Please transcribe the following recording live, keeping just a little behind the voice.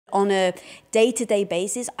On a day-to-day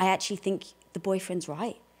basis, I actually think the boyfriend's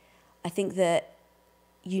right. I think that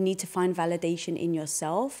you need to find validation in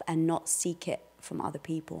yourself and not seek it from other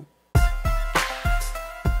people.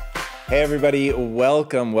 Hey everybody,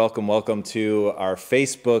 welcome to our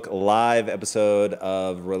Facebook Live episode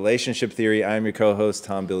of Relationship Theory. I am your co-host,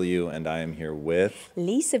 Tom Bilyeu, and I am here with...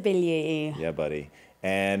 Lisa Bilyeu. Yeah, buddy.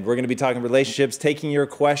 And we're going to be talking relationships, taking your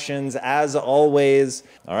questions as always.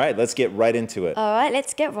 All right, let's get right into it. All right,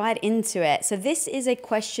 let's get right into it. So this is a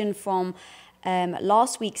question from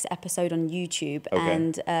last week's episode on YouTube. Okay.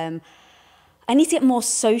 And I need to get more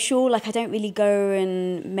social. Like, I don't really go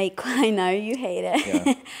and make... I know, you hate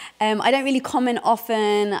it. Yeah. I don't really comment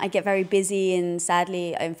often. I get very busy, and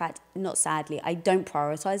sadly, in fact, not sadly, I don't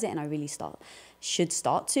prioritize it, and I really should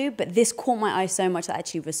start to. But this caught my eye so much that I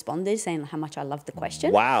actually responded saying how much I love the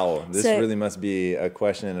question. Wow, this really must be a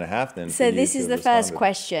question and a half then. So this is the first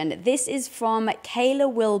question. This is from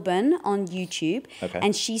Kayla Wilburn on YouTube. Okay.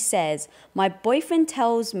 And she says, my boyfriend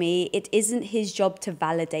tells me it isn't his job to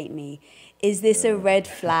validate me. Is this a red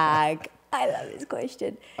flag? I love this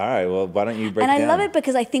question. All right, well, why don't you break it down? And I love it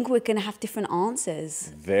because I think we're going to have different answers.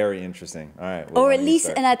 Very interesting. All right. Well, or at least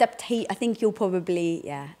an adaptation. I think you'll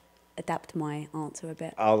probably, adapt my answer a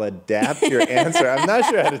bit. I'll adapt your answer. I'm not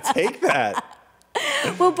sure how to take that.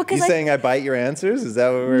 Well, because you saying I bite your answers? Is that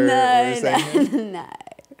what we're saying?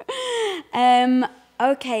 No.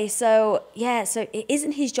 Okay, so so it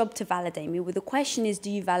isn't his job to validate me. Well, the question is, do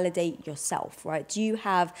you validate yourself, right? Do you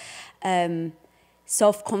have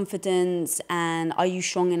self-confidence, and are you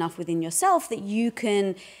strong enough within yourself that you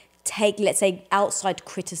can take, let's say, outside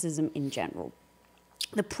criticism in general?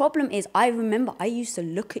 The problem is, I remember I used to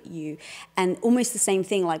look at you and almost the same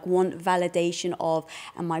thing, like want validation of,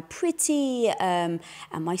 am I pretty? Am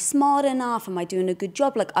I smart enough? Am I doing a good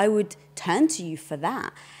job? Like, I would turn to you for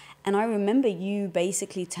that. And I remember you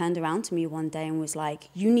basically turned around to me one day and was like,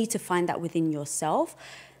 you need to find that within yourself,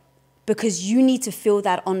 because you need to feel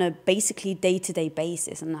that on a basically day-to-day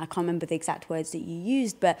basis. And I can't remember the exact words that you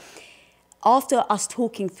used, but after us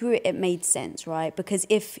talking through it, it made sense, right? Because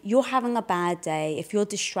if you're having a bad day, if you're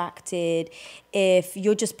distracted, if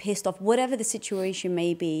you're just pissed off, whatever the situation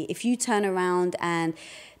may be, if you turn around and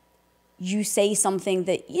you say something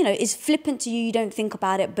that, is flippant to you, you don't think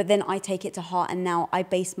about it, but then I take it to heart and now I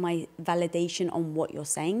base my validation on what you're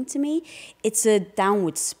saying to me, it's a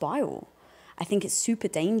downward spiral. I think it's super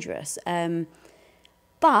dangerous.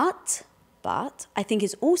 But I think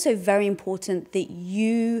it's also very important that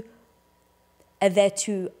you are there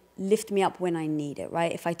to lift me up when I need it,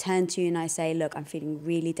 right? If I turn to you and I say, look, I'm feeling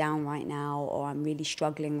really down right now, or I'm really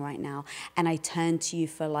struggling right now, and I turn to you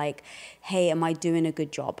for like, hey, am I doing a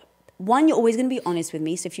good job? One, you're always going to be honest with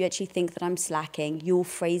me. So if you actually think that I'm slacking, you'll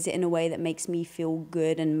phrase it in a way that makes me feel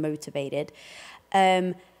good and motivated.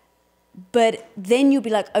 But then you'll be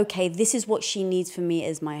like, okay, this is what she needs from me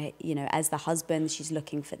as my, as the husband, she's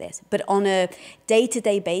looking for this. But on a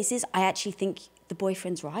day-to-day basis, I actually think the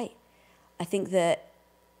boyfriend's right. I think that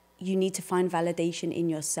you need to find validation in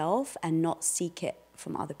yourself and not seek it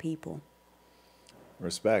from other people.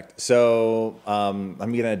 Respect. So I'm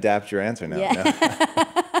going to adapt your answer now.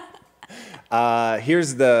 Yeah.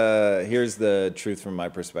 Here's the truth from my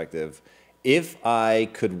perspective. If I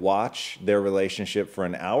could watch their relationship for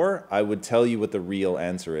an hour, I would tell you what the real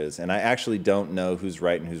answer is. And I actually don't know who's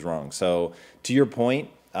right and who's wrong. So to your point,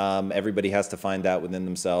 everybody has to find that within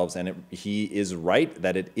themselves. And he is right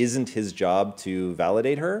that it isn't his job to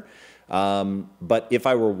validate her. But if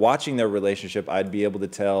I were watching their relationship, I'd be able to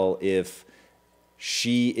tell if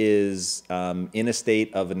she is in a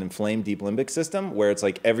state of an inflamed deep limbic system where it's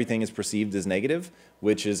like everything is perceived as negative,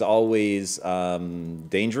 which is always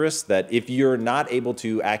dangerous. That if you're not able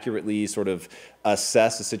to accurately sort of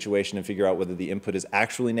assess a situation and figure out whether the input is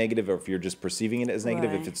actually negative or if you're just perceiving it as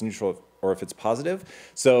negative, right, if it's neutral or if it's positive.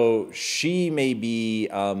 So she may be,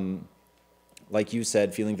 like you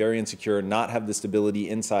said, feeling very insecure, not have the stability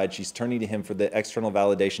inside. She's turning to him for the external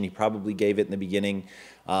validation. He probably gave it in the beginning.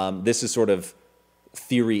 This is sort of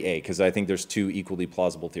theory A, because I think there's two equally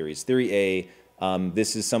plausible theories. Theory A,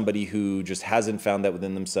 this is somebody who just hasn't found that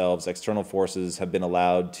within themselves. External forces have been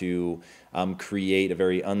allowed to create a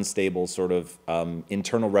very unstable sort of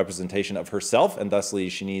internal representation of herself, and thusly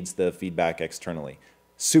she needs the feedback externally.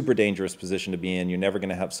 Super dangerous position to be in. You're never going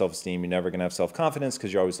to have self-esteem. You're never going to have self-confidence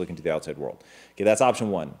because you're always looking to the outside world. Okay, that's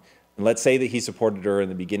option one. And let's say that he supported her in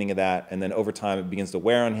the beginning of that, and then over time it begins to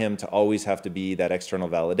wear on him to always have to be that external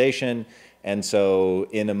validation. And so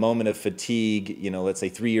in a moment of fatigue, let's say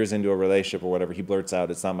 3 years into a relationship or whatever, he blurts out,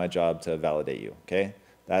 it's not my job to validate you, okay?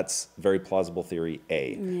 That's very plausible theory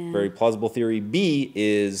A. Yeah. Very plausible theory B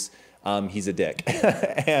is he's a dick.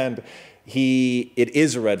 And it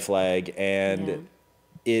is a red flag, and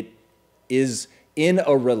it is in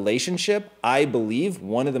a relationship. I believe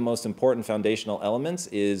one of the most important foundational elements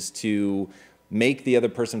is to make the other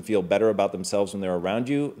person feel better about themselves when they're around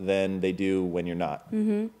you than they do when you're not.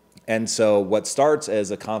 And so what starts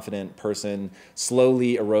as a confident person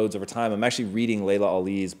slowly erodes over time. I'm actually reading Layla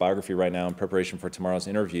Ali's biography right now in preparation for tomorrow's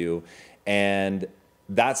interview. And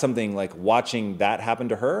that's something like watching that happen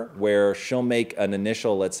to her, where she'll make an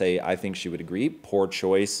initial, let's say, I think she would agree, poor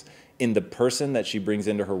choice in the person that she brings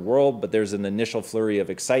into her world, but there's an initial flurry of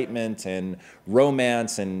excitement and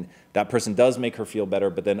romance, and that person does make her feel better,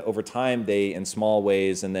 but then over time they, in small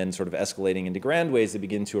ways and then sort of escalating into grand ways, they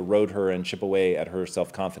begin to erode her and chip away at her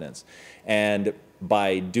self-confidence. And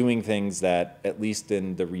by doing things that, at least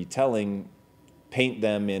in the retelling, paint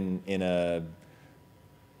them in a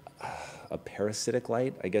parasitic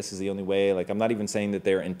light, I guess is the only way. Like, I'm not even saying that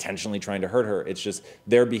they're intentionally trying to hurt her. It's just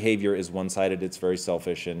their behavior is one-sided. It's very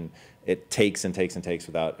selfish, and it takes and takes and takes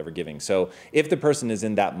without ever giving. So if the person is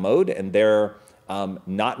in that mode and they're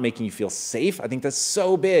not making you feel safe, I think that's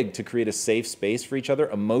so big, to create a safe space for each other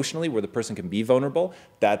emotionally where the person can be vulnerable.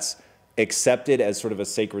 That's accepted as sort of a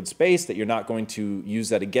sacred space, that you're not going to use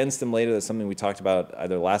that against them later. That's something we talked about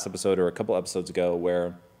either last episode or a couple episodes ago,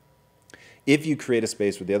 where if you create a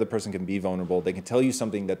space where the other person can be vulnerable, they can tell you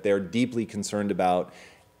something that they're deeply concerned about,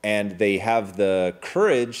 and they have the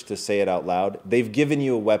courage to say it out loud, they've given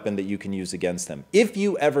you a weapon that you can use against them. If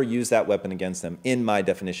you ever use that weapon against them, in my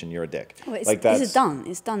definition, you're a dick. Oh, is like it done?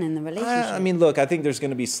 It's done in the relationship. I mean, look, I think there's going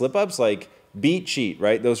to be slip-ups, like beat, cheat,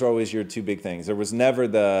 right? Those are always your two big things. There was never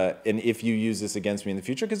and if you use this against me in the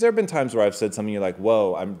future, because there have been times where I've said something, you're like,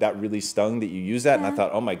 whoa, that really stung that you use that. And I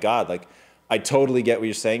thought, oh my God, like, I totally get what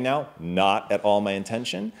you're saying now, not at all my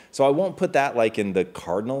intention. So I won't put that like in the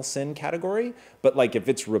cardinal sin category, but like if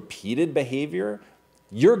it's repeated behavior,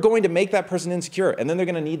 you're going to make that person insecure, and then they're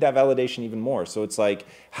going to need that validation even more. So it's like,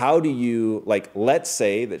 how do you, like, let's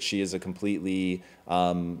say that she is a completely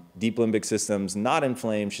deep limbic system's not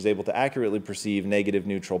inflamed, she's able to accurately perceive negative,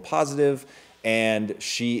 neutral, positive, and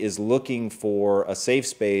she is looking for a safe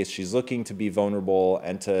space, she's looking to be vulnerable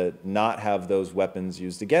and to not have those weapons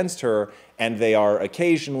used against her, and they are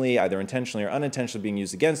occasionally, either intentionally or unintentionally, being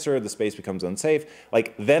used against her, the space becomes unsafe.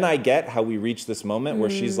 Like, then I get how we reach this moment where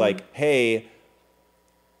she's like, hey,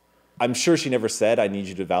 I'm sure she never said, I need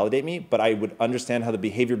you to validate me, but I would understand how the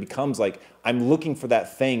behavior becomes like, I'm looking for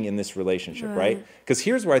that thing in this relationship, right? Because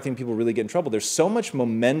here's where I think people really get in trouble. There's so much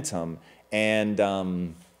momentum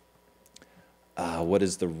and, what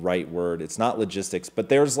is the right word? It's not logistics, but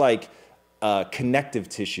there's like connective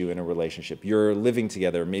tissue in a relationship. You're living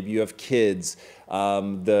together, maybe you have kids,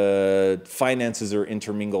 the finances are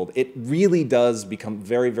intermingled. It really does become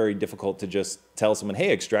very, very difficult to just tell someone, hey,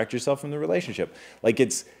 extract yourself from the relationship. Like,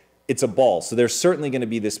 it's a ball. So there's certainly going to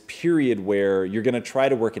be this period where you're going to try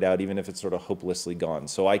to work it out, even if it's sort of hopelessly gone.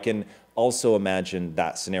 So I can also imagine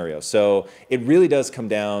that scenario. So it really does come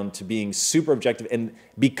down to being super objective. And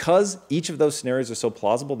because each of those scenarios are so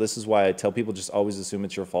plausible, this is why I tell people just always assume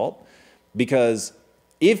it's your fault. Because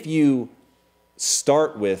if you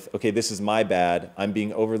start with, okay, this is my bad, I'm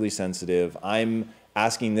being overly sensitive, I'm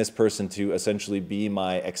asking this person to essentially be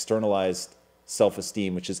my externalized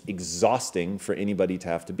self-esteem, which is exhausting for anybody to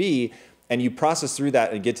have to be, and you process through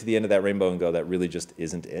that and get to the end of that rainbow and go, that really just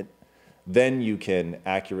isn't it, then you can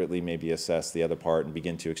accurately maybe assess the other part and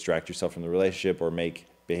begin to extract yourself from the relationship or make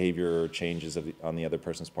behavior changes on the other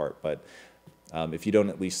person's part. But if you don't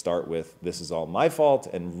at least start with, this is all my fault,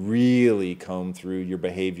 and really comb through your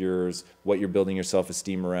behaviors, what you're building your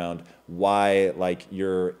self-esteem around, why like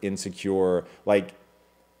you're insecure, like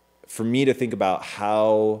for me to think about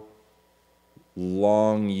how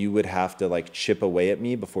long you would have to like chip away at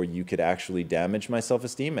me before you could actually damage my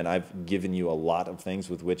self-esteem, and I've given you a lot of things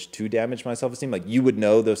with which to damage my self-esteem. Like, you would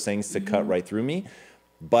know those things to cut right through me,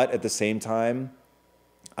 but at the same time,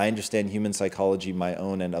 I understand human psychology, my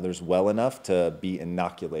own and others, well enough to be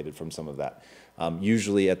inoculated from some of that.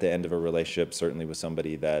 Usually at the end of a relationship, certainly with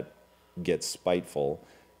somebody that gets spiteful,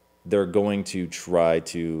 they're going to try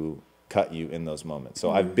to cut you in those moments. So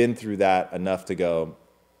I've been through that enough to go,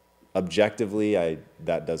 objectively,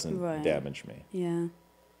 that doesn't damage me. Yeah.